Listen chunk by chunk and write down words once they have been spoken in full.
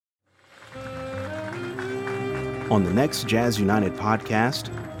On the next Jazz United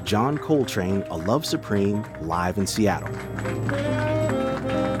podcast, John Coltrane, A Love Supreme, live in Seattle.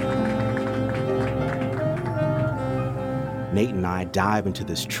 Nate and I dive into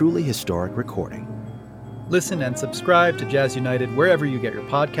this truly historic recording. Listen and subscribe to Jazz United wherever you get your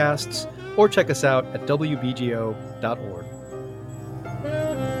podcasts, or check us out at wbgo.org.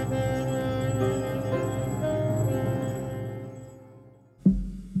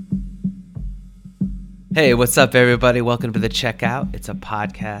 Hey, what's up, everybody? Welcome to The Checkout. It's a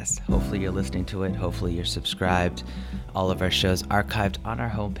podcast. Hopefully you're listening to it. Hopefully you're subscribed. All of our shows archived on our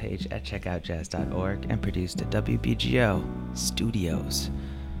homepage at checkoutjazz.org and produced at WBGO Studios.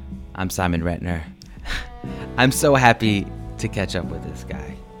 I'm Simon Rentner. I'm so happy to catch up with this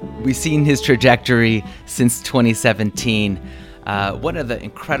guy. We've seen his trajectory since 2017. One of the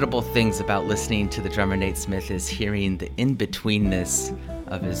incredible things about listening to the drummer Nate Smith is hearing the in-betweenness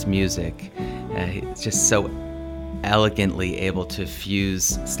of his music. He's just so elegantly able to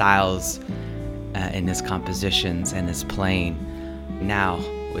fuse styles in his compositions and his playing. Now,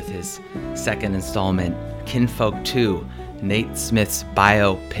 with his second installment, Kinfolk 2, Nate Smith's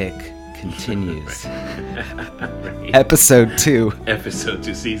biopic continues. Right. Episode 2. Episode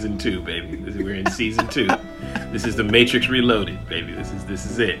 2, season 2, baby. We're in season 2. This is the Matrix Reloaded, baby. This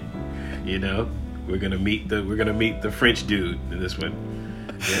is it. You know, we're gonna meet the French dude in this one.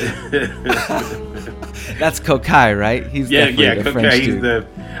 That's Kokai, right? He's definitely the Kokai. French He's dude.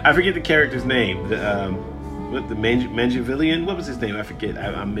 I forget the character's name. The Mangavillian? What was his name? I forget.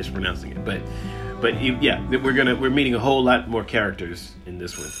 I'm mispronouncing it. But we're meeting a whole lot more characters in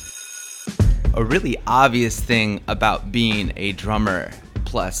this one. A really obvious thing about being a drummer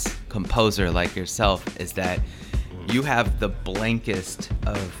plus composer like yourself is that you have the blankest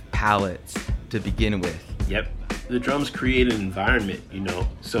of palettes to begin with. Yep. The drums create an environment, you know,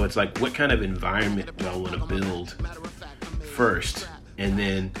 so it's like, what kind of environment do I want to build first? And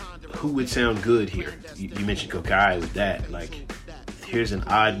then who would sound good here? You mentioned Kokai with that. Like, here's an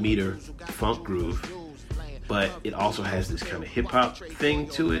odd meter funk groove, but it also has this kind of hip-hop thing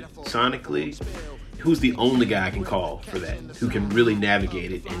to it sonically. Who's the only guy I can call for that, who can really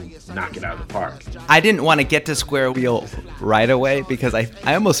navigate it and knock it out of the park? I didn't want to get to square wheel right away because I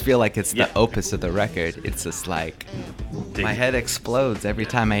almost feel like it's the opus of the record. It's just like, my head explodes every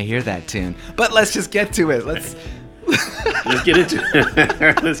time I hear that tune. But let's just get to it. Let's get into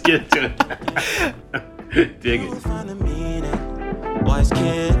it. Let's get into it. Dig it. Find the meaning, wise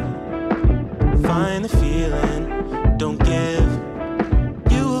kid. Find the feeling, don't give.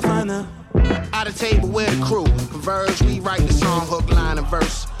 You will find the At a table with the crew, converge, we write the song, hook, line, and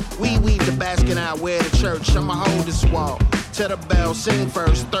verse. We weave the basket out, wear the church. I'ma hold this wall to the bell, sing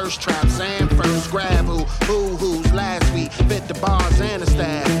first, thirst traps, and first. Grab who's last week, fit the bars and the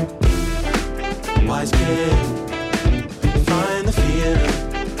staff. wise kid. Find the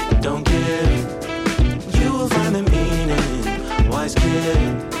feeling, don't give. You will find the meaning, wise kid.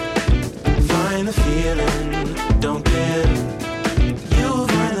 Find the feeling, don't give. You will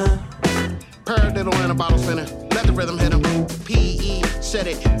find the Paradiddle in a bottle spinner, let the rhythm hit him. P.E. said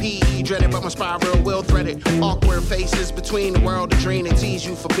it, P.E. dread it, but my spiral will thread it. Awkward faces between the world and dream. They tease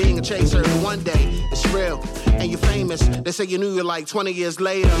you for being a chaser, and one day it's real, and you're famous. They say you knew you like 20 years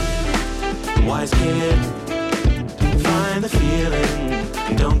later. wise kid. Find the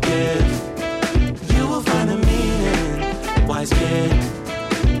feeling, don't give. You will find the meaning, wise kid.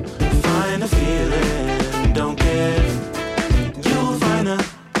 Find the feeling, don't give. You will find the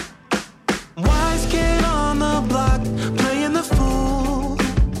wise kid on the block, playing the fool.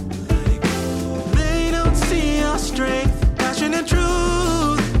 They don't see your strength, passion and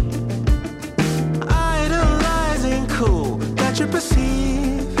truth. Idolizing cool that you perceive.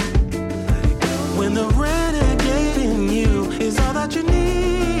 When the renegade in you is all that you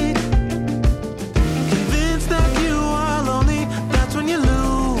need. Convinced that you are lonely, that's when you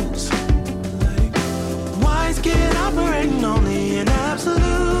lose. Wise kid operating only in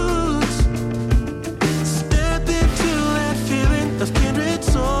absolutes. Step into that feeling of kindred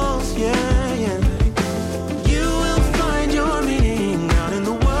souls, yeah, yeah. You will find your meaning out in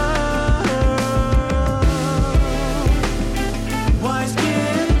the world. Wise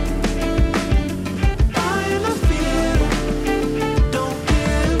kid, find the feeling, don't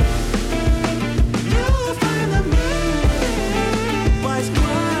give. You will find the meaning. Wise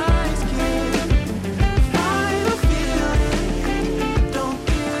kid, find the feeling, don't give. No, no, no.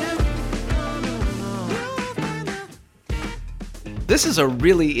 You will find the This is a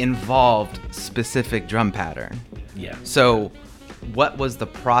really involved, specific drum pattern. Yeah. So, what was the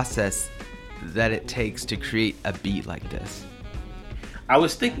process that it takes to create a beat like this? I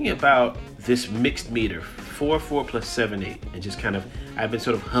was thinking about this mixed meter, 4/4 plus 7/8, and just kind of, I've been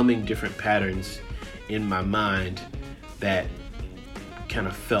sort of humming different patterns in my mind that kind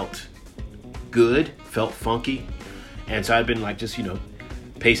of felt good, felt funky. And so I've been like just,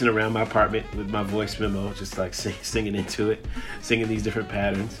 pacing around my apartment with my voice memo, just like singing into it, singing these different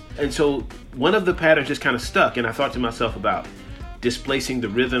patterns. And so one of the patterns just kind of stuck, and I thought to myself about displacing the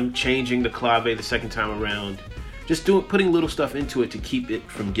rhythm, changing the clave the second time around, just putting little stuff into it to keep it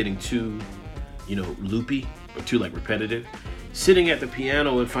from getting too, loopy or too like repetitive. Sitting at the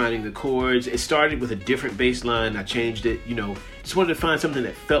piano and finding the chords. It started with a different bass line. I changed it, just wanted to find something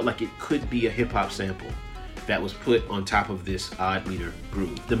that felt like it could be a hip hop sample that was put on top of this odd meter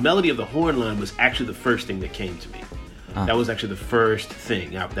groove. The melody of the horn line was actually the first thing that came to me. That was actually the first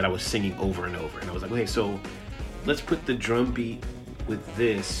thing that I was singing over and over. And I was like, okay, so let's put the drum beat with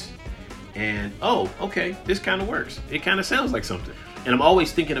this. And, okay, this kind of works. It kind of sounds like something. And I'm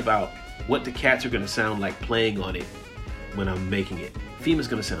always thinking about what the cats are going to sound like playing on it when I'm making it. Fima's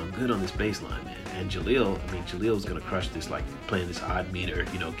going to sound good on this bass line, man. And Jalil's going to crush this, like playing this odd meter,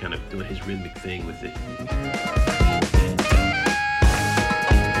 kind of doing his rhythmic thing with it.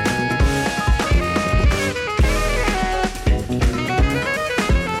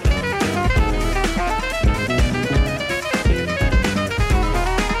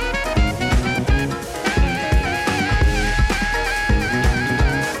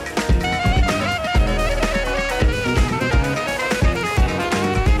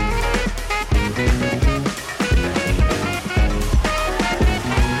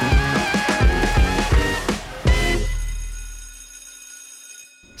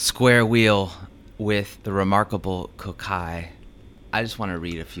 Square Wheel with the remarkable Kokai. I just want to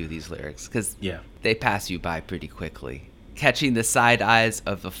read a few of these lyrics because they pass you by pretty quickly. Catching the side eyes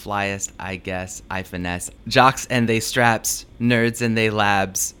of the flyest, I guess, I finesse. Jocks and they straps, nerds and they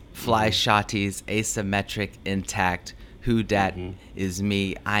labs, fly shotties, asymmetric, intact. Who dat is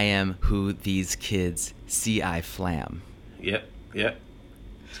me, I am who these kids see I flam. Yep.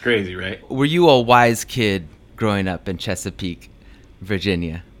 It's crazy, right? Were you a wise kid growing up in Chesapeake,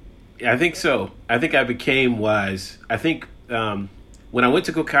 Virginia? I think so. I think I became wise. I think when I went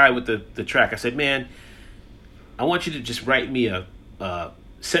to Kokai with the track, I said, man, I want you to just write me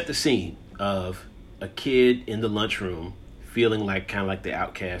set the scene of a kid in the lunchroom feeling like kind of like the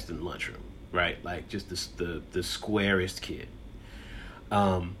outcast in the lunchroom, right? Like just the squarest kid.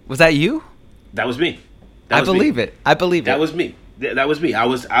 Was that you? That was me. I believe it. That was me. That was me. I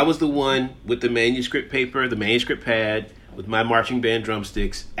was the one with the manuscript paper, the manuscript pad, with my marching band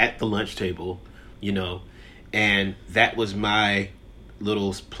drumsticks at the lunch table, and that was my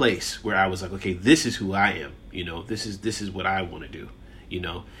little place where I was like, okay, this is who I am, this is what I want to do,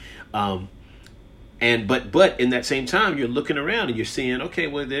 and but in that same time, you're looking around and you're seeing, okay,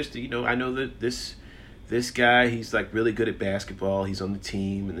 well, there's I know that this guy, he's like really good at basketball, he's on the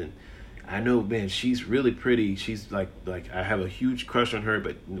team, and then I know, man, she's really pretty, she's like I have a huge crush on her,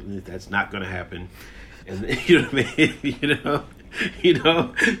 but that's not gonna happen. And you know what I mean?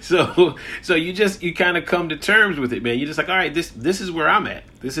 So you kind of come to terms with it, man. You're just like, all right, this is where I'm at.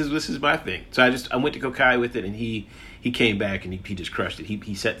 This is my thing. So I went to Kokai with it, and he came back and he just crushed it.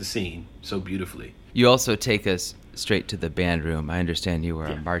 He set the scene so beautifully. You also take us straight to the band room. I understand you were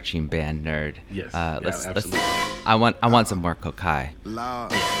a marching band nerd. Yes. Let's I want some more Kokai.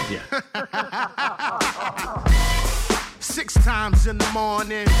 Yeah. 6 times in the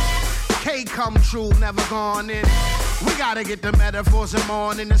morning. K come true, never gone in. We gotta get the metaphors in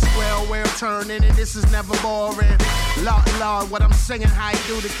morning. The square wheel turning, and this is never boring. Lord, what I'm singing, how he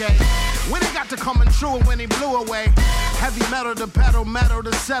do the K. When it got to coming true, when he blew away. Heavy metal to pedal, metal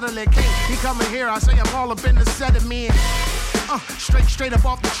to settle it. K, he coming here, I say I'm all up in the sediment. Straight up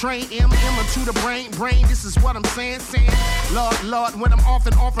off the train, M to the brain, this is what I'm saying. Lord, when I'm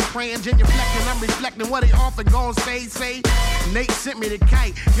often praying, genuflecting, I'm reflecting what he often gon' say. Nate sent me the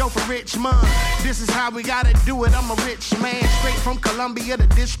kite, yo, for Richmond. This is how we gotta do it, I'm a rich man. Straight from Columbia, the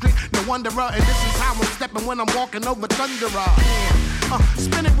district, the Wanderer. And this is how I'm stepping when I'm walking over Thunderer.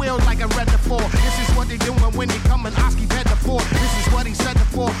 Spinning wheels like I read the 4. This is what they doing when they coming, Oski bed the 4. This is what he said the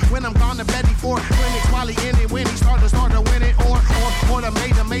 4. When I'm gone to bed before. When it's while he in it, when he start to win it. Or the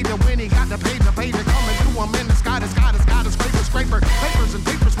major when he got the pager coming through him in the sky, the scraper. Papers and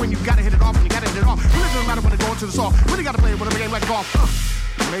papers when you gotta hit it off and you gotta hit it off. It doesn't matter when it goes to the saw. When you gotta play it with a game like golf.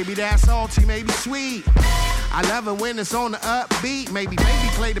 Maybe that's salty, maybe sweet. I love it when it's on the upbeat. Maybe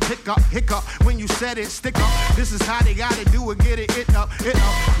play the hiccup. When you said it, stick up. This is how they gotta do it, get it up.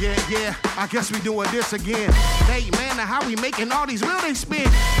 Yeah, I guess we doing this again. Hey, man, how we making all these wheels they spin?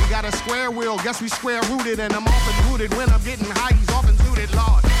 We got a square wheel, guess we square rooted. And I'm often rooted when I'm getting high, he's often suited.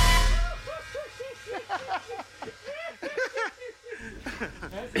 Lord.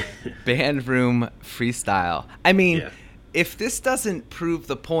 Band room freestyle. I mean, if this doesn't prove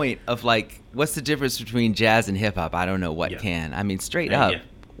the point of like, what's the difference between jazz and hip hop? I don't know what can. I mean, straight up.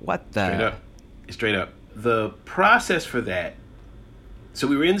 What the? Straight up. The process for that. So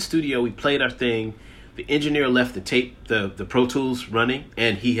we were in the studio. We played our thing. The engineer left the tape, the Pro Tools running,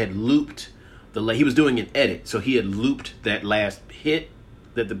 and he had looped he was doing an edit, so he had looped that last hit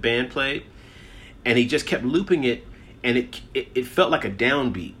that the band played, and he just kept looping it, and it felt like a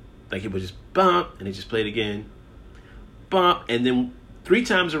downbeat. Like it would just bump, and it just played again, bump, and then 3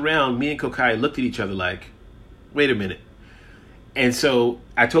 times around, me and Kokai looked at each other like, wait a minute. And so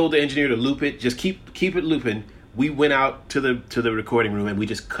I told the engineer to loop it, just keep it looping. We went out to the recording room and we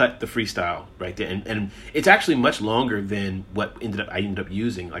just cut the freestyle right there. And it's actually much longer than what I ended up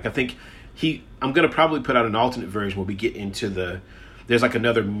using. Like I think I'm gonna probably put out an alternate version where we get into there's like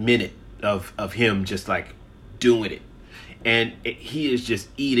another minute of him just like doing it. And he is just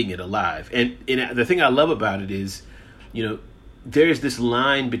eating it alive. And the thing I love about it is, you know, there's this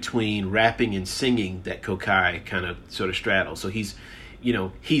line between rapping and singing that Kokai kind of sort of straddles. So he's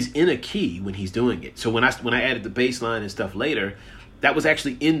in a key when he's doing it. So when I added the bass line and stuff later, that was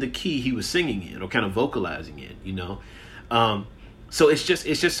actually in the key he was singing in or kind of vocalizing in, you know. So it's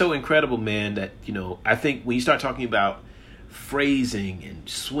just so incredible, man, that, you know, I think when you start talking about phrasing and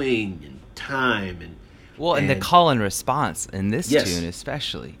swing and time and the call and response in this tune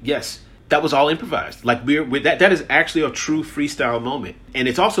especially. Yes. That was all improvised. Like that is actually a true freestyle moment. And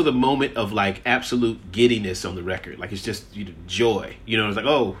it's also the moment of like absolute giddiness on the record. Like it's just joy. You know, it's like,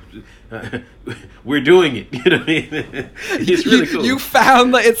 oh, we're doing it. You know what I mean? It's really cool. You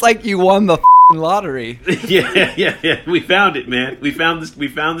found it's like you won the lottery. Yeah. We found it, man. We found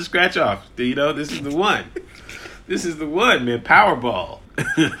the scratch off. You know, this is the one. This is the one, man. Powerball.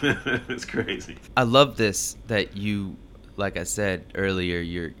 It's crazy. I love this that you, like I said earlier,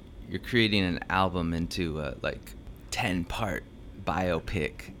 you're creating an album into a like 10-part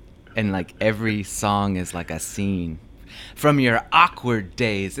biopic, and like every song is like a scene from your awkward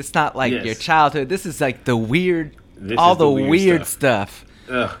days. It's not like your childhood. This is like the weird, weird stuff.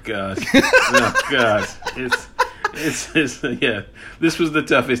 Oh God. Oh God. It's This was the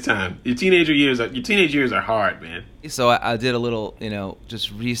toughest time. Your teenage years are hard, man. So I did a little,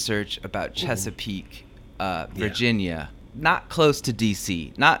 just research about Chesapeake, Virginia. Not close to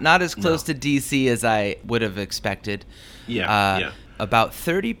DC. Not as close to DC as I would have expected. About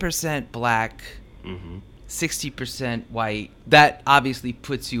 30% black, 60% white. That obviously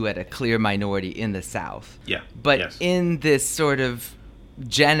puts you at a clear minority in the South. Yeah. But in this sort of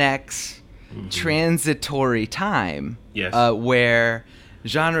Gen X transitory time, where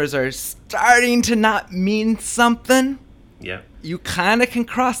genres are starting to not mean something. Yeah. You kind of can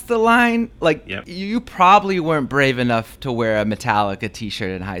cross the line. Like, you probably weren't brave enough to wear a Metallica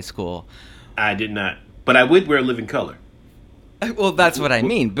t-shirt in high school. I did not. But I would wear Living Color. Well, that's what I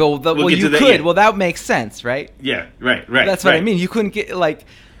mean. Well, you could. Well, that makes sense, right? Yeah, right. That's what I mean. You couldn't get, like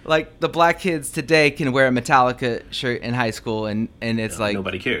the black kids today can wear a Metallica shirt in high school, and it's like...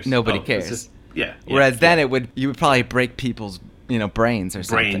 Nobody cares. Nobody cares. Yeah. Whereas then you would probably break people's, brains or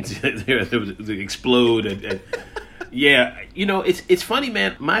something. They would explode. Yeah, it's funny,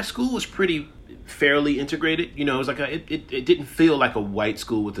 man. My school was pretty fairly integrated. It was like it didn't feel like a white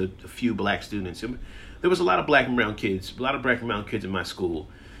school with a few black students. There was a lot of black and brown kids, in my school.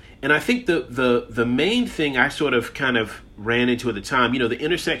 And I think the main thing I sort of kind of ran into at the time, the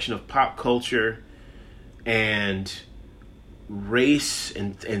intersection of pop culture and race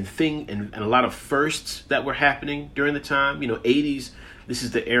and a lot of firsts that were happening during the time. 80s, this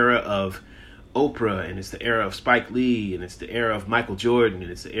is the era of Oprah, and it's the era of Spike Lee, and it's the era of Michael Jordan,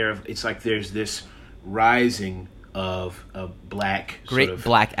 and it's like there's this rising of black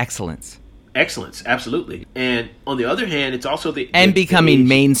black excellence, absolutely. And on the other hand, it's also becoming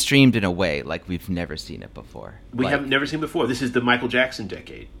mainstreamed in a way like we've never seen it before. We haven't never seen before. This is the Michael Jackson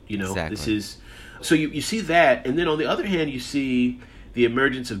decade. Exactly. This is so you see that, and then on the other hand, you see the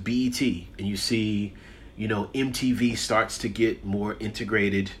emergence of BET, and you see MTV starts to get more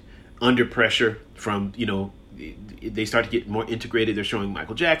integrated. Under pressure from, they start to get more integrated. They're showing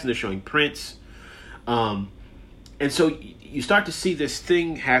Michael Jackson, they're showing Prince. And so you start to see this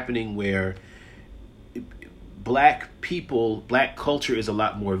thing happening where black culture is a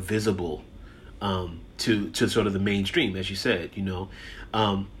lot more visible to sort of the mainstream, as you said,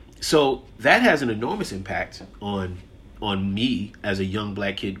 So that has an enormous impact on me as a young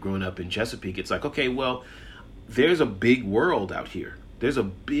black kid growing up in Chesapeake. It's like, okay, well, there's a big world out here. There's a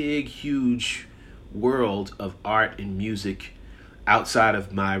big, huge world of art and music outside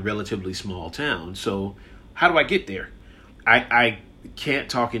of my relatively small town. So how do I get there? I can't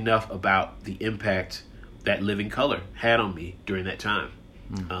talk enough about the impact that Living Color had on me during that time.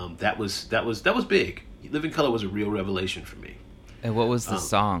 That was big. Living Color was a real revelation for me. And what was the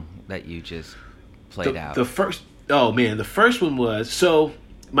song that you just played out? The first one was, so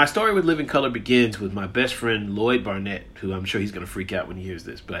my story with Living Color begins with my best friend Lloyd Barnett, who I'm sure he's going to freak out when he hears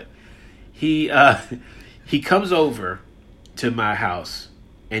this, but he comes over to my house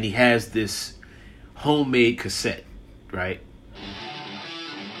and he has this homemade cassette, right?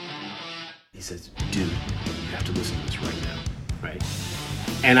 He says, dude, you have to listen to this right now, right?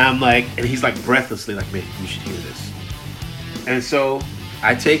 And I'm like, and he's like breathlessly like, man, you should hear this. And so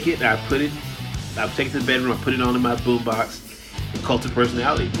I take it and I take it to the bedroom, I put it on in my boombox, and Cult of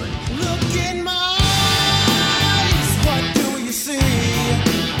Personality plays. Look in my eyes, what do you see?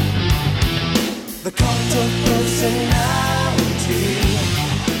 The cult of personality.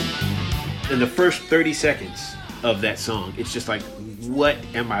 In the first 30 seconds of that song, it's just like, what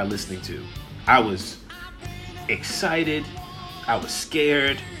am I listening to? I was excited, I was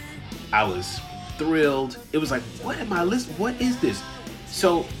scared, I was thrilled. It was like, what am I listening? What is this?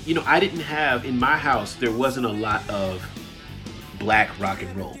 So, I didn't have, in my house, there wasn't a lot of black rock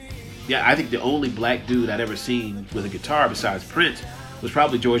and roll. Yeah, I think the only black dude I'd ever seen with a guitar besides Prince was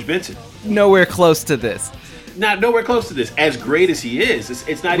probably George Benson. Nowhere close to this. Nowhere close to this. As great as he is,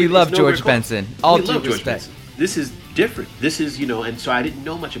 it's not. We even, love it's George close. Benson. All we due love George respect. Benson. This is different. This is, and so I didn't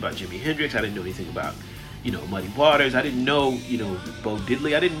know much about Jimi Hendrix. I didn't know anything about, Muddy Waters. I didn't know, Bo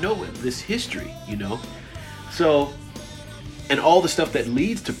Diddley. I didn't know this history, So, and all the stuff that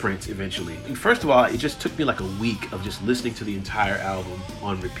leads to Prince eventually. And first of all, it just took me like a week of just listening to the entire album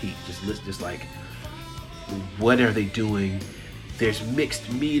on repeat. Just like, what are they doing? There's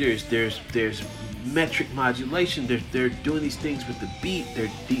mixed meters. There's metric modulation. They're doing these things with the beat. They're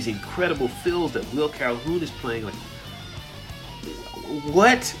these incredible fills that Will Calhoun is playing. Like,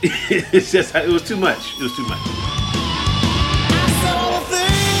 what? It's just, it was too much. It was too much. All the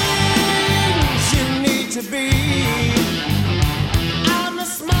things you need to be. I'm the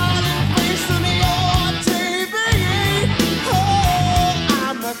smiling face on your TV. Oh,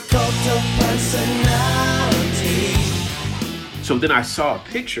 I'm the cult of personality. So then I saw a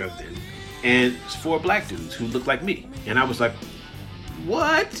picture of them, and it's 4 black dudes who looked like me. And I was like,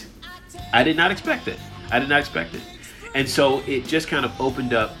 what? I did not expect it. And so it just kind of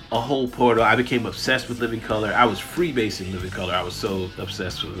opened up a whole portal. I became obsessed with Living Color. I was freebasing Living Color. I was so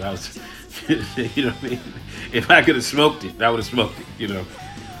obsessed with it. I was, you know what I mean? If I could have smoked it, I would have smoked it,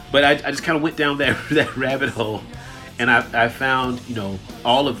 But I just kind of went down that rabbit hole, and I found,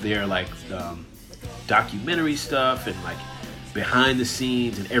 all of their like documentary stuff and like behind the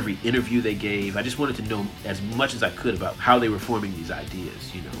scenes and every interview they gave. I just wanted to know as much as I could about how they were forming these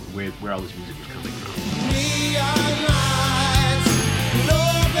ideas, where all this music was coming from. Neon lights,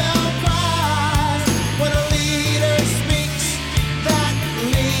 Nobel Prize. When a leader speaks, that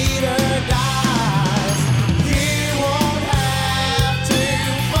leader dies. You won't have to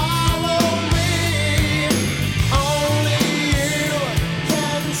follow me. Only you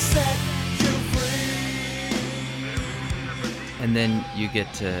can set you free. And then you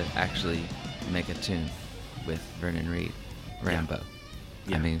get to actually make a tune with Vernon Reid, Rambo.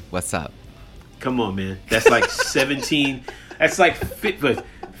 Yeah. I mean, what's up? Come on, man. That's like 17. That's like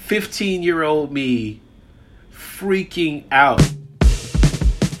 15-year-old me freaking out.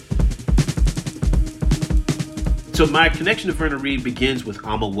 So my connection to Vernon Reid begins with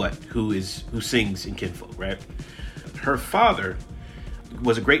Amma Watt, who sings in Kinfolk, right? Her father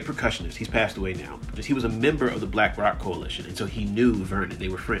was a great percussionist. He's passed away now. He was a member of the Black Rock Coalition, and so he knew Vernon. They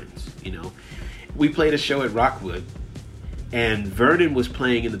were friends, We played a show at Rockwood, and Vernon was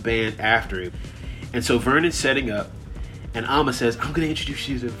playing in the band after it. And so Vernon's setting up, and Amma says, I'm going to introduce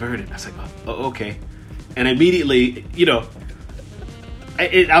you to Vernon. I was like, oh, okay. And immediately,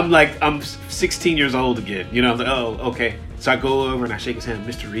 I'm 16 years old again. I'm like, oh, okay. So I go over and I shake his hand,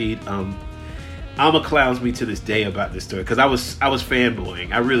 Mr. Reid. Amma clowns me to this day about this story because I was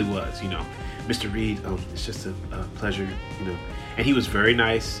fanboying. I really was, Mr. Reid, it's just a pleasure, And he was very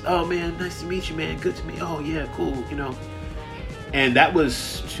nice. Oh, man, nice to meet you, man. Good to meet you. Oh, yeah, cool, And that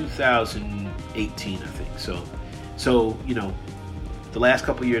was 2018, I think. So the last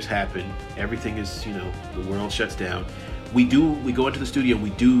couple years happened. Everything is, the world shuts down. We go into the studio and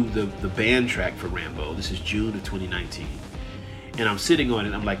we do the band track for Rambo. This is June of 2019. And I'm sitting on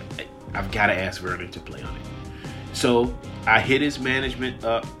it. I'm like, I've got to ask Vernon to play on it. So I hit his management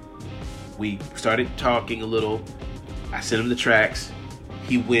up. We started talking a little. I sent him the tracks.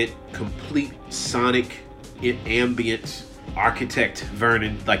 He went complete sonic ambient architect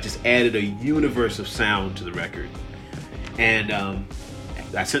Vernon like just added a universe of sound to the record. And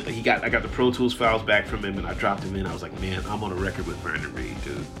I got the Pro Tools files back from him, and I dropped him in. I was like, man, I'm on a record with Vernon Reid,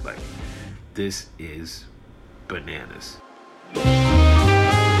 dude. Like, this is bananas.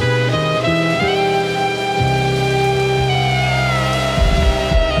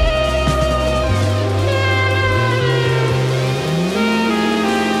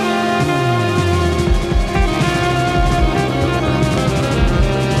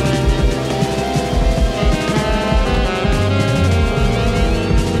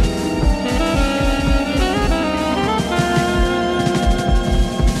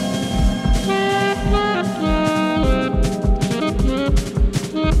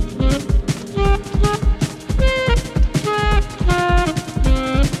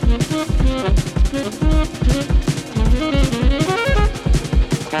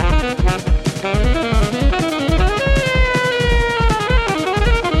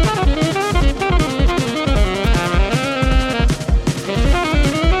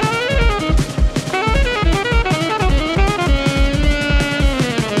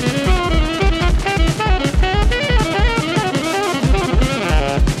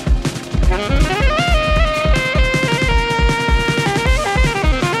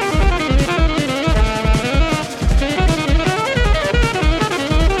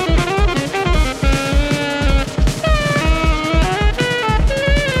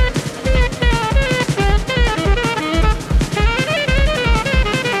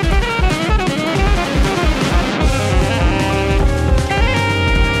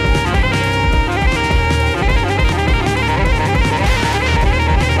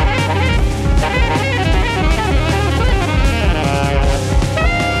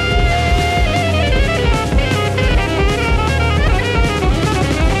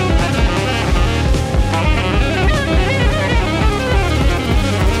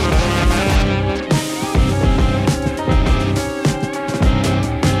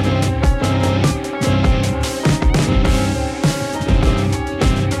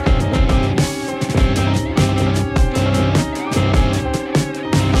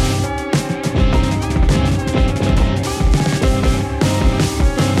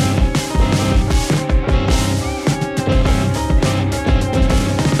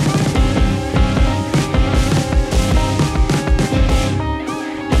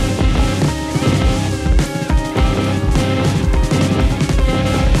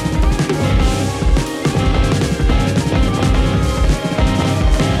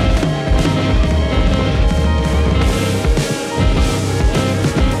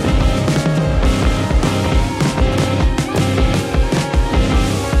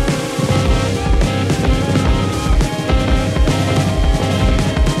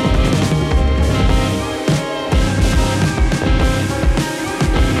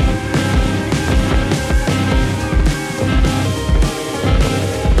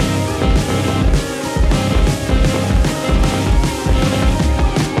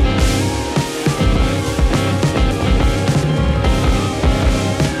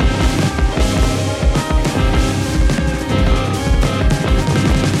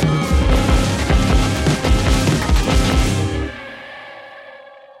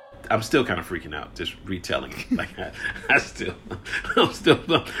 I'm still kind of freaking out just retelling it. Like I'm still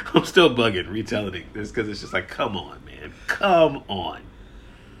bugging retelling it because it's just like, come on, man, come on.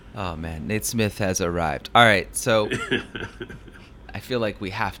 Oh man, Nate Smith has arrived. All right, so I feel like we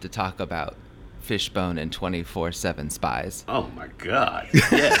have to talk about Fishbone and 24/7 Spies. Oh my God,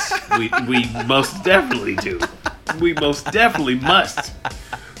 yes, we most definitely do. We most definitely must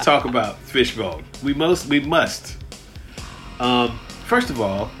talk about Fishbone. We must. First of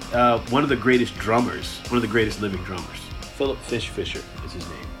all, one of the greatest drummers, one of the greatest living drummers, Philip Fish Fisher is his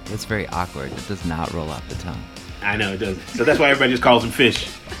name. That's very awkward. It does not roll off the tongue. I know it doesn't. So that's why everybody just calls him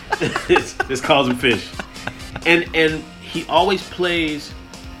Fish. Just calls him Fish. And he always plays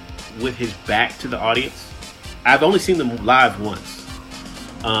with his back to the audience. I've only seen them live once.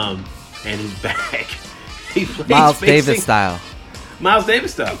 And his back, he plays Miles Davis style. Miles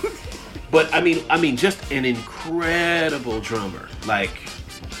Davis style. But I mean, just an incredible drummer. Like,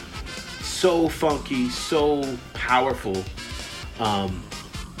 so funky, so powerful,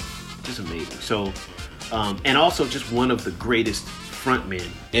 just amazing. So, and also just one of the greatest frontmen,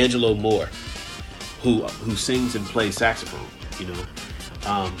 Angelo Moore, who sings and plays saxophone. You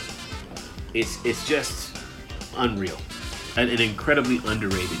know, it's just unreal, an incredibly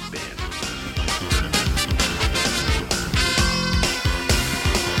underrated band.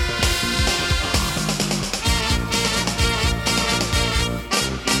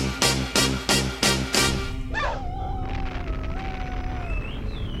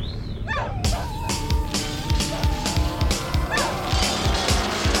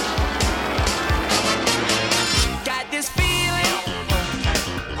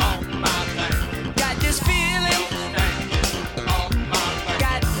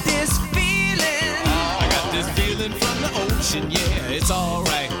 station, yeah, it's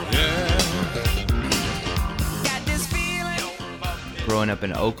alright, yeah. Growing up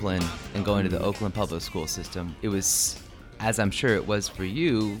in Oakland and going to the Oakland public school system, it was, as I'm sure it was for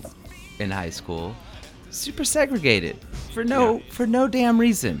you in high school, super segregated for no damn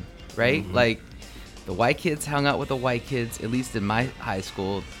reason, right? Mm-hmm. Like, the white kids hung out with the white kids, at least in my high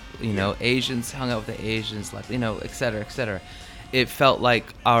school. You know, Asians hung out with the Asians, like, you know, et cetera, et cetera. It felt like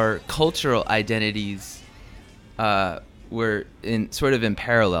our cultural identities were in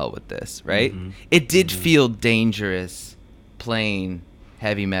parallel with this, right? Mm-hmm. It did feel dangerous playing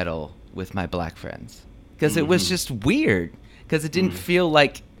heavy metal with my black friends because it was just weird, because it didn't feel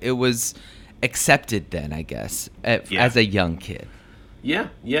like it was accepted then, I guess, as a young kid. Yeah.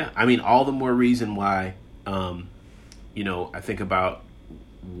 I mean, all the more reason why, you know, I think about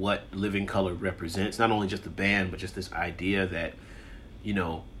what Living Color represents, not only just the band, but just this idea that, you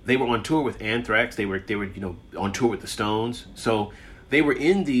know, they were on tour with Anthrax, they were, you know, on tour with the Stones. So they were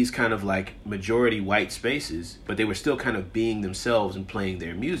in these kind of like majority white spaces, but they were still kind of being themselves and playing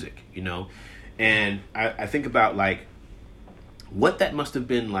their music, you know? And I think about like what that must have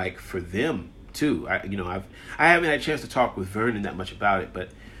been like for them too. I haven't had a chance to talk with Vernon that much about it, but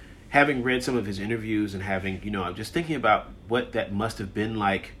having read some of his interviews and having, you know, I'm just thinking about what that must have been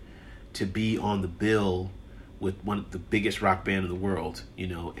like to be on the bill with one of the biggest rock band in the world, you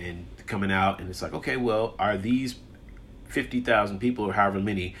know, and coming out and it's like, okay, well, are these 50,000 people or however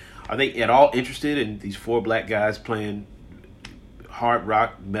many, are they at all interested in these four black guys playing hard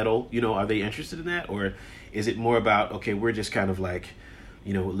rock metal? You know, are they interested in that? Or is it more about, okay, we're just kind of like,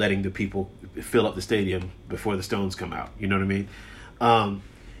 you know, letting the people fill up the stadium before the Stones come out? You know what I mean?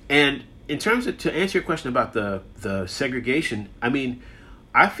 And in terms of, to answer your question about the segregation, I mean,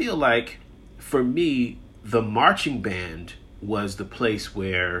 I feel like for me, the marching band was the place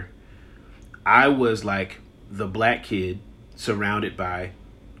where I was like the black kid surrounded by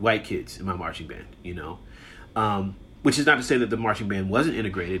white kids in my marching band, you know, which is not to say that the marching band wasn't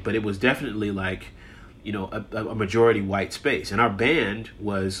integrated, but it was definitely like, you know, a majority white space. And our band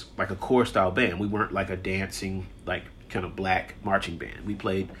was like a corps style band. We weren't like a dancing, like kind of black marching band. We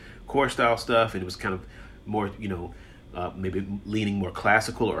played corps style stuff, and it was kind of more, you know, maybe leaning more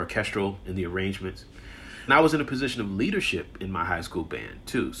classical or orchestral in the arrangements. And I was in a position of leadership in my high school band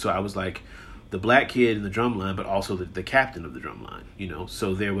too. So I was like the black kid in the drum line, but also the captain of the drum line, you know.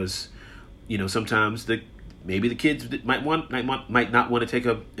 So there was, you know, sometimes maybe the kids might not want to take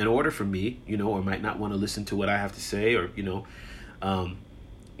an order from me, you know, or might not want to listen to what I have to say, or you know,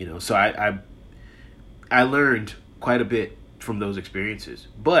 So I learned quite a bit from those experiences,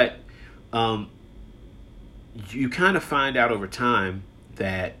 but you kind of find out over time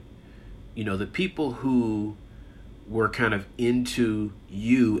that, you know, the people who were kind of into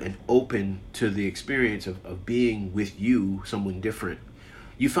you and open to the experience of being with you, someone different,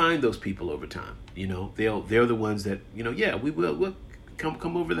 you find those people over time. You know, they're the ones that, you know, yeah, we'll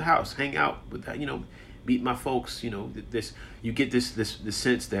come over the house, hang out with, you know, meet my folks. You know, you get this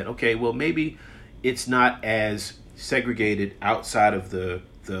sense that, okay, well, maybe it's not as segregated outside of the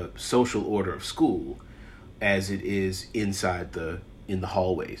social order of school as it is inside in the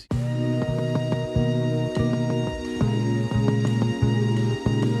hallways.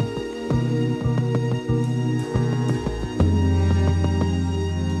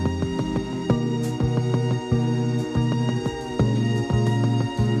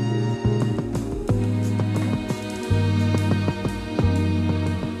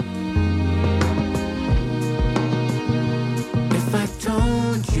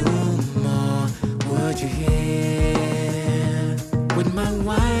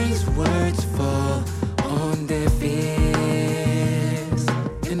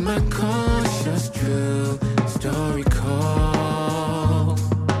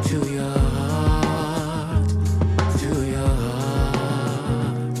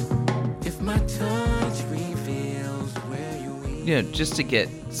 You know, just to get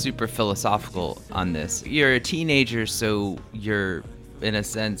super philosophical on this, you're a teenager, so you're, in a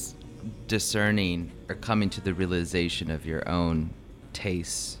sense, discerning or coming to the realization of your own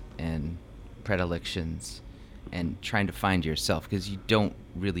tastes and predilections and trying to find yourself, because you don't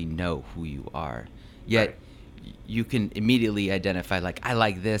really know who you are. Yet you can immediately identify, like, I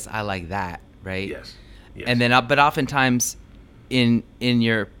like this, I like that, right? Yes. And then, but oftentimes in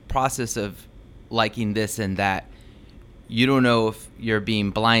your process of liking this and that, you don't know if you're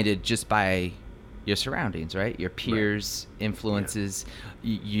being blinded just by your surroundings, right? Your peers' influences.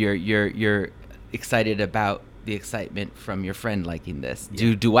 Yeah. You're excited about the excitement from your friend liking this.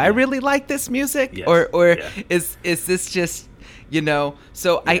 Yeah. Do I really like this music? Yes. Or Yeah. is this just,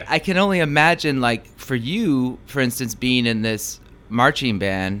 so Yeah. I can only imagine, like, for you, for instance, being in this marching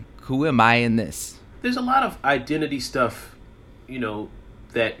band, who am I in this? There's a lot of identity stuff,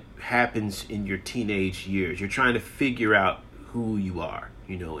 that happens in your teenage years. You're trying to figure out who you are,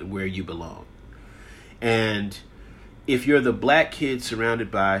 and where you belong. And if you're the black kid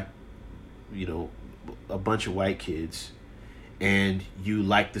surrounded by, a bunch of white kids, and you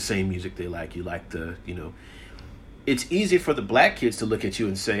like the same music they like, you like it's easy for the black kids to look at you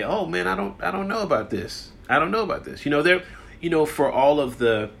and say, "Oh man, I don't know about this. I don't know about this." For all of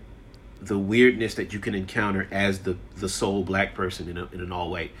the weirdness that you can encounter as the sole black person in an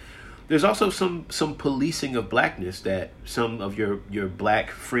all white, there's also some policing of blackness that some of your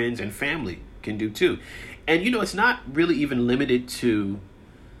black friends and family can do too. And it's not really even limited to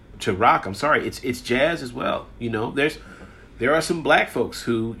rock. I'm sorry, it's jazz as well. There are some black folks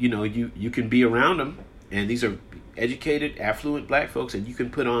who you can be around them, and these are educated, affluent black folks, and you can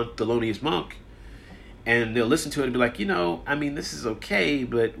put on Thelonious Monk, and they'll listen to it and be like, this is okay,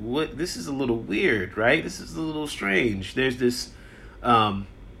 but this is a little weird, right? This is a little strange. There's this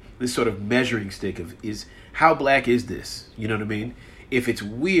sort of measuring stick of how black is this? You know what I mean? If it's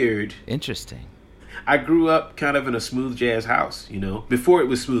weird. Interesting. I grew up kind of in a smooth jazz house, before it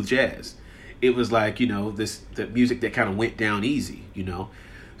was smooth jazz. It was like, the music that kind of went down easy,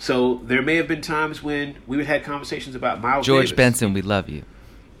 So there may have been times when we would have conversations about Miles George Davis. Benson, we love you.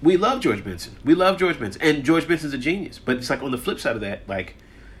 We love George Benson. And George Benson's a genius. But it's like on the flip side of that, like,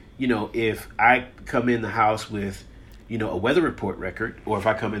 if I come in the house with, a Weather Report record, or if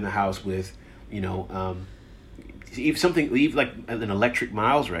I come in the house with, something like an Electric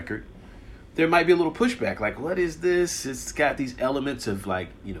Miles record, there might be a little pushback. Like, what is this? It's got these elements of, like,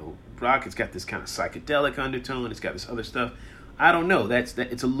 rock. It's got this kind of psychedelic undertone. It's got this other stuff. I don't know.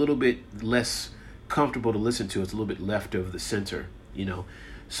 It's a little bit less comfortable to listen to. It's a little bit left of the center,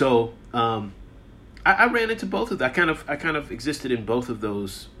 So I ran into both of that. I kind of existed in both of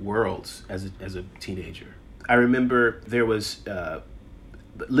those worlds as a teenager. I remember there was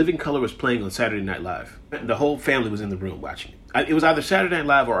Living Color was playing on Saturday Night Live. The whole family was in the room watching it. It was either Saturday Night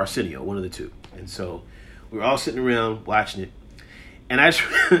Live or Arsenio, one of the two. And so we were all sitting around watching it. And I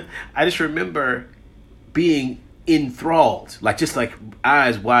just remember being enthralled, just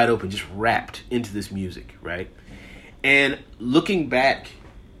eyes wide open, just wrapped into this music, right? And looking back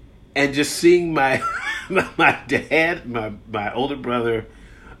and just seeing my dad, my older brother,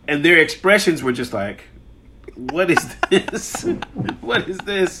 and their expressions were just like, what is this? What is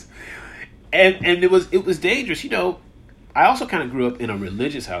this? And it was dangerous. I also kind of grew up in a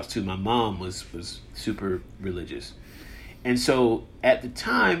religious house too. My mom was super religious. And so at the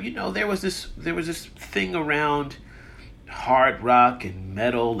time, there was this thing around hard rock and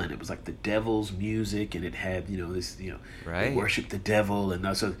metal, and it was like the devil's music, and it had, right, they worship the devil,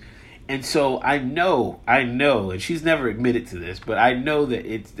 and so I know, and she's never admitted to this, but I know that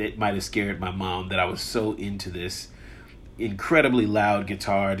it might have scared my mom that I was so into this incredibly loud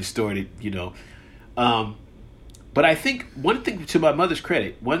guitar, distorted, But I think one thing, to my mother's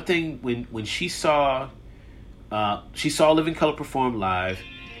credit, when she saw Living Color perform live,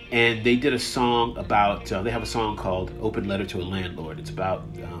 and they did a song about, they have a song called Open Letter to a Landlord. It's about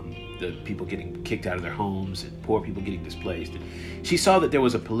the people getting kicked out of their homes and poor people getting displaced. And she saw that there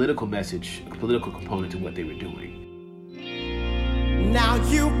was a political message, a political component to what they were doing. Now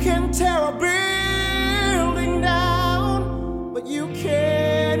you can tear a building down, but you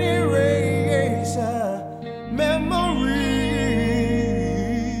can't erase a memory.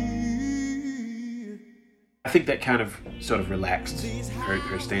 I think that kind of sort of relaxed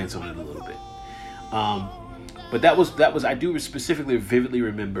her stance on it a little bit. But that was I do specifically vividly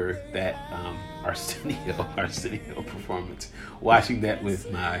remember that Arsenio performance, watching that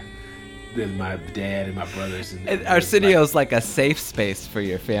with my dad and my brothers. And Arsenio's like a safe space for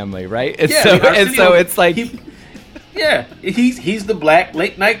your family, right? And yeah, so, Arsenio, and so it's like, he's the black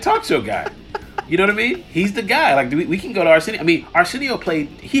late night talk show guy. You know what I mean? He's the guy. Like, we can go to Arsenio. I mean, Arsenio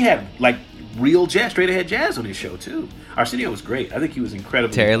he had like real jazz, straight ahead jazz on his show too. Arsenio was great. I think he was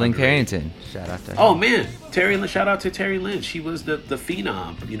incredible. Terry Lynn Carrington, shout out to her. Oh man, shout out to Terry Lynn. She was the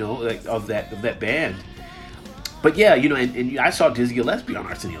phenom, of that band. But yeah, and I saw Dizzy Gillespie on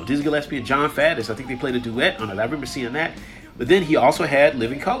Arsenio. Dizzy Gillespie and John Faddis, I think they played a duet on it. I remember seeing that. But then he also had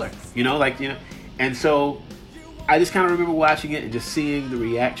Living Color, and so I just kind of remember watching it and just seeing the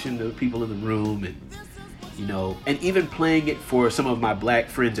reaction of the people in the room, and and even playing it for some of my black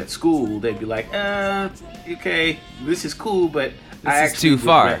friends at school. They'd be like, okay, this is cool, but This is too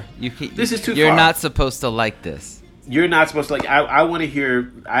far. This is too far. You're not supposed to like this. You're not supposed to like. I want to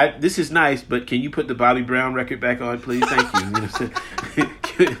hear. This is nice, but can you put the Bobby Brown record back on, please?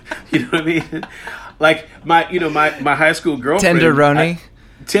 Thank you. You know what I mean? Like my high school girlfriend.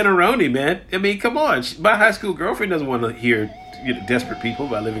 Tenderoni, man. I mean, come on. My high school girlfriend doesn't want to hear Desperate People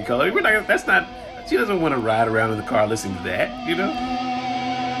by Living Colour. That's not. She doesn't want to ride around in the car listening to that. You know.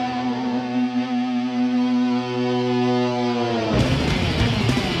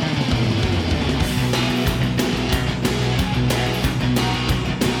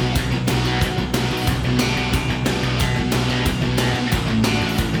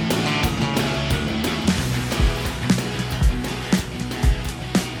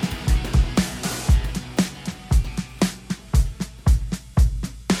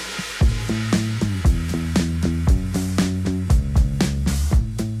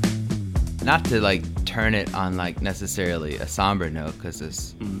 Not to like turn it on like necessarily a somber note, because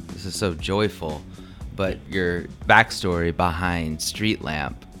this is so joyful, but your backstory behind Street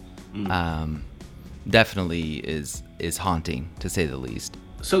Lamp definitely is haunting, to say the least.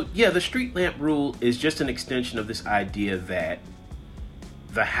 So yeah, the Street Lamp rule is just an extension of this idea that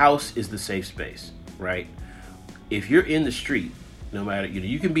the house is the safe space, right? If you're in the street, no matter,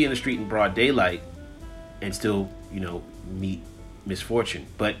 you can be in the street in broad daylight and still, meet misfortune.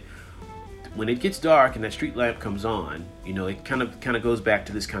 But when it gets dark and that street lamp comes on, it kind of goes back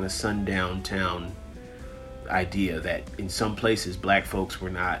to this kind of sundown town idea that in some places black folks were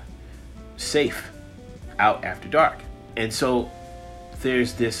not safe out after dark. And so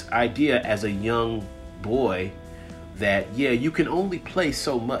there's this idea as a young boy that, you can only play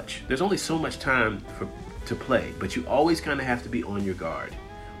so much. There's only so much time to play, but you always kind of have to be on your guard.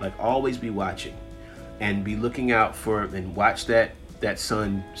 Like always be watching and be looking out for and watch that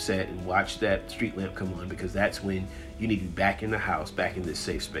sun set and watch that street lamp come on, because that's when you need to be back in the house, back in this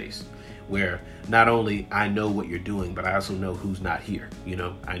safe space where not only I know what you're doing, but I also know who's not here.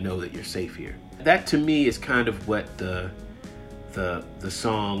 I know that you're safe here. That to me is kind of what the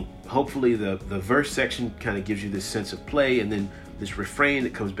song, hopefully the verse section kind of gives you this sense of play, and then this refrain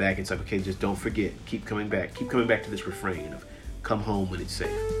that comes back. It's like, okay, just don't forget, keep coming back to this refrain of come home when it's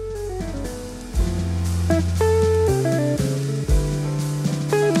safe.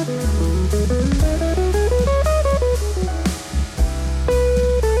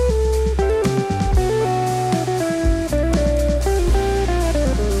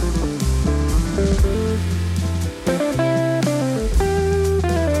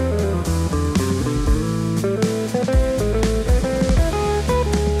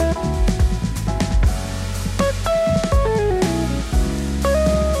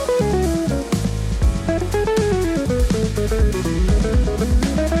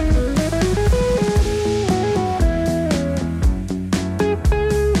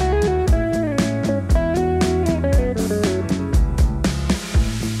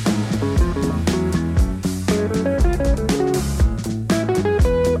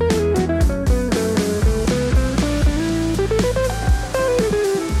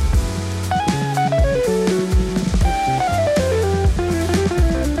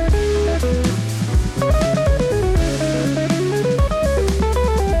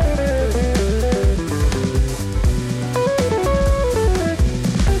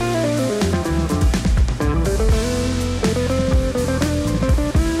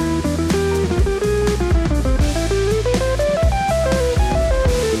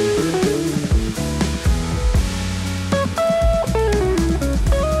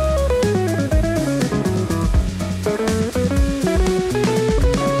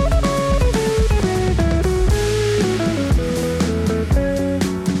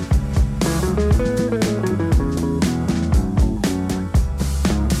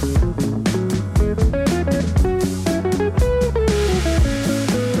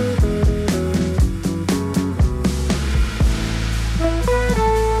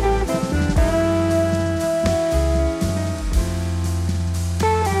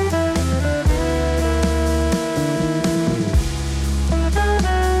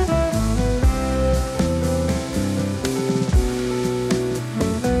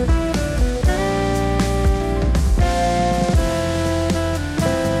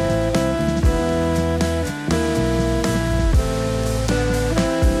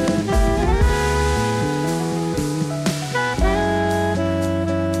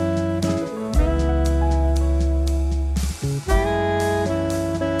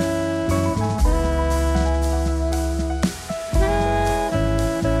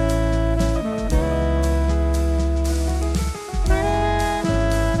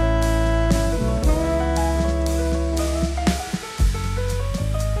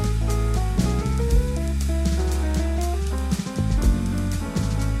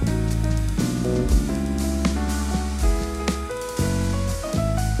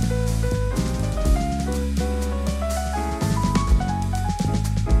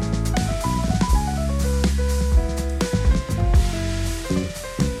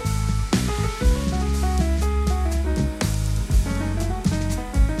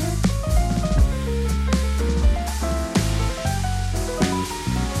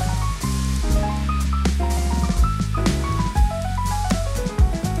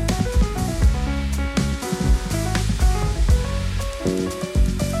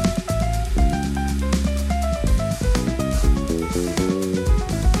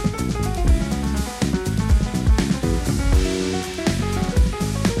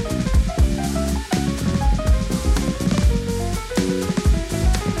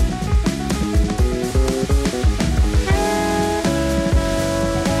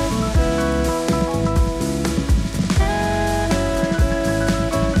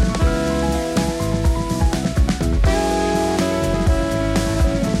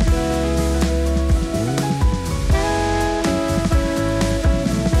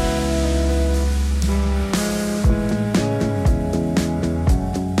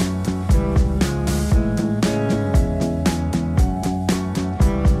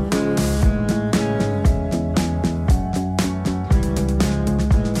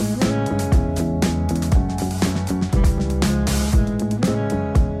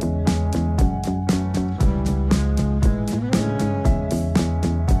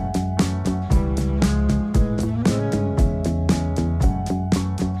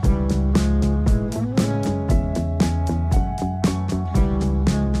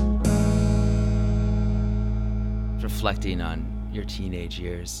 reflecting on your teenage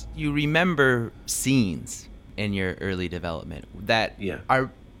years, you remember scenes in your early development that are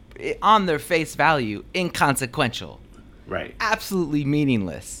on their face value inconsequential. Right. Absolutely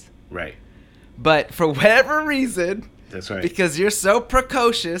meaningless. Right. But for whatever reason, that's right. Because you're so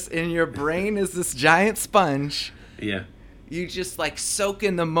precocious and your brain is this giant sponge. Yeah. You just like soak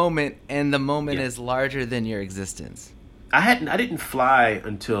in the moment, and the moment is larger than your existence. I didn't fly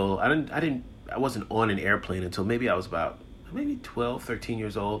until I wasn't on an airplane until maybe I was about 12, 13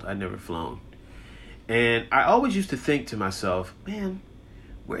 years old. I'd never flown. And I always used to think to myself, man,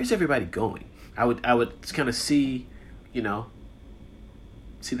 where's everybody going? I would kind of see,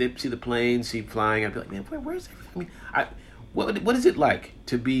 see the plane, see flying. I'd be like, man, where's everybody? I mean, what is it like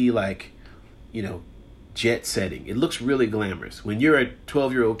to be like, jet setting? It looks really glamorous. When you're a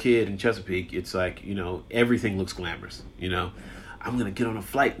 12-year-old kid in Chesapeake, it's like, everything looks glamorous. I'm going to get on a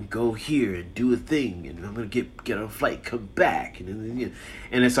flight and go here and do a thing, and I'm going to get on a flight, come back. And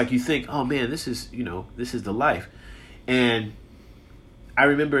it's like you think, oh, man, this is the life. And I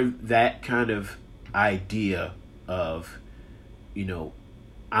remember that kind of idea of,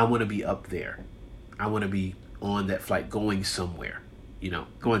 I want to be up there. I want to be on that flight going somewhere,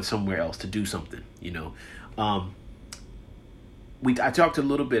 going somewhere else to do something, I talked a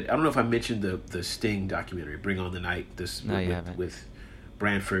little bit. I don't know if I mentioned the Sting documentary, Bring On the Night. With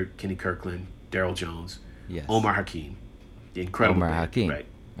Branford, Kenny Kirkland, Daryl Jones, Omar Hakim, the incredible Omar Hakim, right.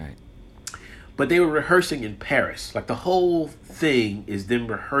 Right. But they were rehearsing in Paris. Like the whole thing is them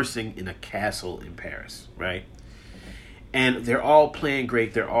rehearsing in a castle in Paris, right? And they're all playing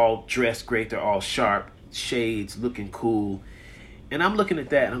great. They're all dressed great. They're all sharp, shades, looking cool. And I'm looking at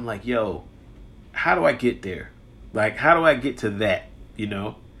that and I'm like, yo, how do I get there? Like, how do I get to that,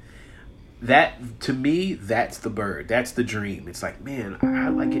 That, to me, that's the bird. That's the dream. It's like, man,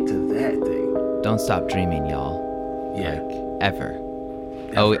 how do I get to that thing? Don't stop dreaming, y'all. Yeah. Like, ever.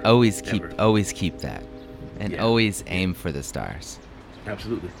 Always keep that. And always aim for the stars.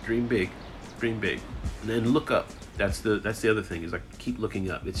 Absolutely. Dream big. Dream big. And then look up. That's the other thing, is like, keep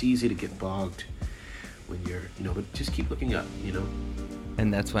looking up. It's easy to get bogged when you're, but just keep looking up,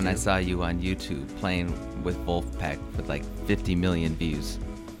 And that's when I saw you on YouTube playing with Wolfpack with like 50 million views.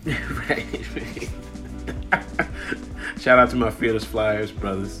 Right. Shout out to my Fearless Flyers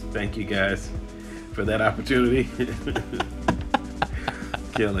brothers. Thank you guys for that opportunity.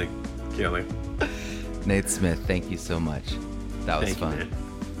 Killing. Nate Smith, thank you so much. That was fun. You, man.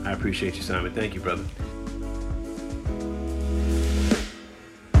 I appreciate you, Simon. Thank you, brother.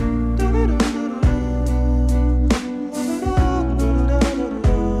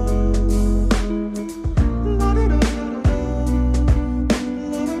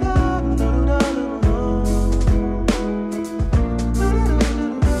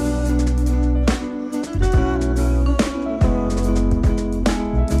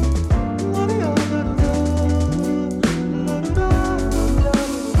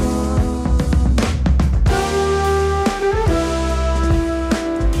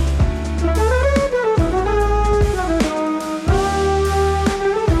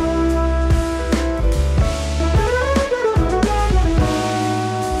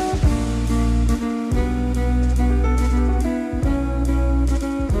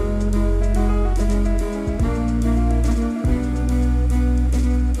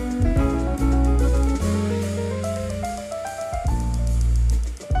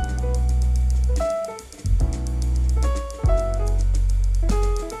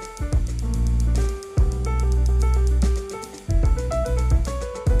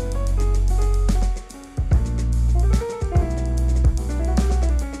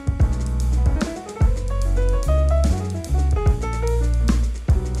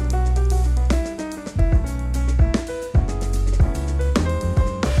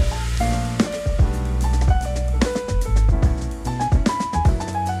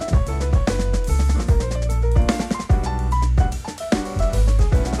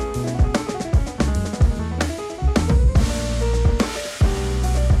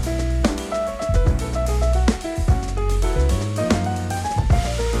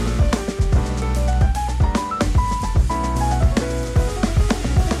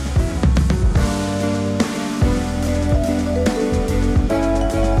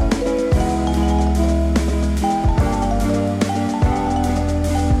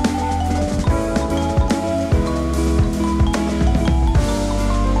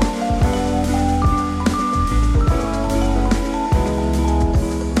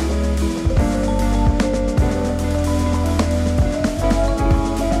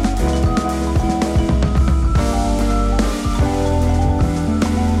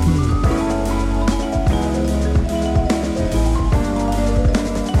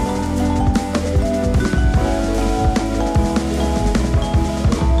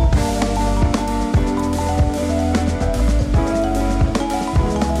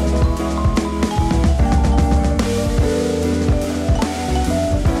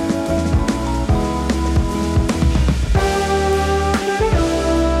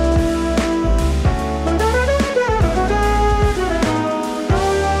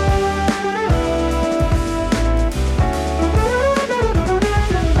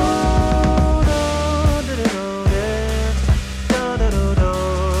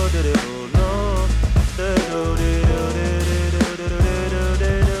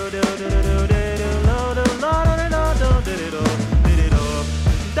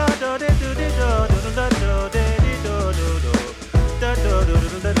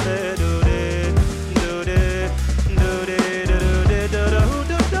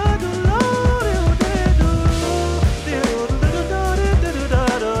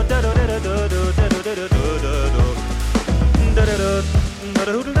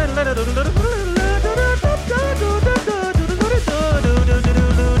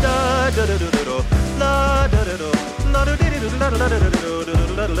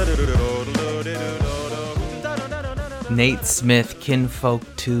 Nate Smith, Kinfolk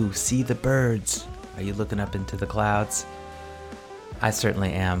 2, See the Birds. Are you looking up into the clouds? I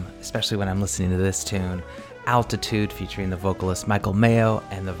certainly am, especially when I'm listening to this tune, Altitude, featuring the vocalist Michael Mayo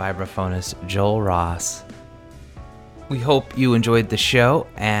and the vibraphonist Joel Ross. We hope you enjoyed the show,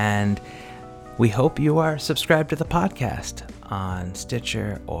 and we hope you are subscribed to the podcast on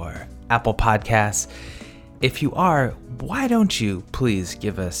Stitcher or Apple Podcasts. If you are, why don't you please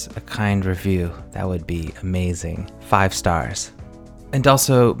give us a kind review? That would be amazing. 5 stars. And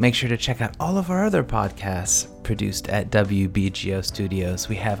also make sure to check out all of our other podcasts produced at WBGO Studios.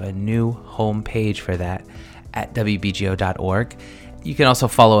 We have a new homepage for that at WBGO.org. You can also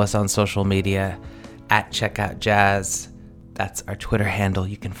follow us on social media at CheckoutJazz. That's our Twitter handle.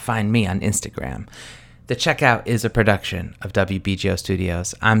 You can find me on Instagram. The Checkout is a production of WBGO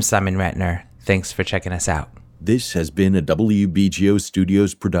Studios. I'm Simon Ratner. Thanks for checking us out. This has been a WBGO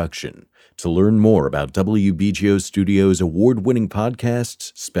Studios production. To learn more about WBGO Studios' award-winning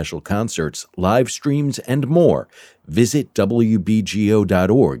podcasts, special concerts, live streams, and more, visit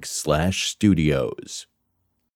WBGO.org/studios.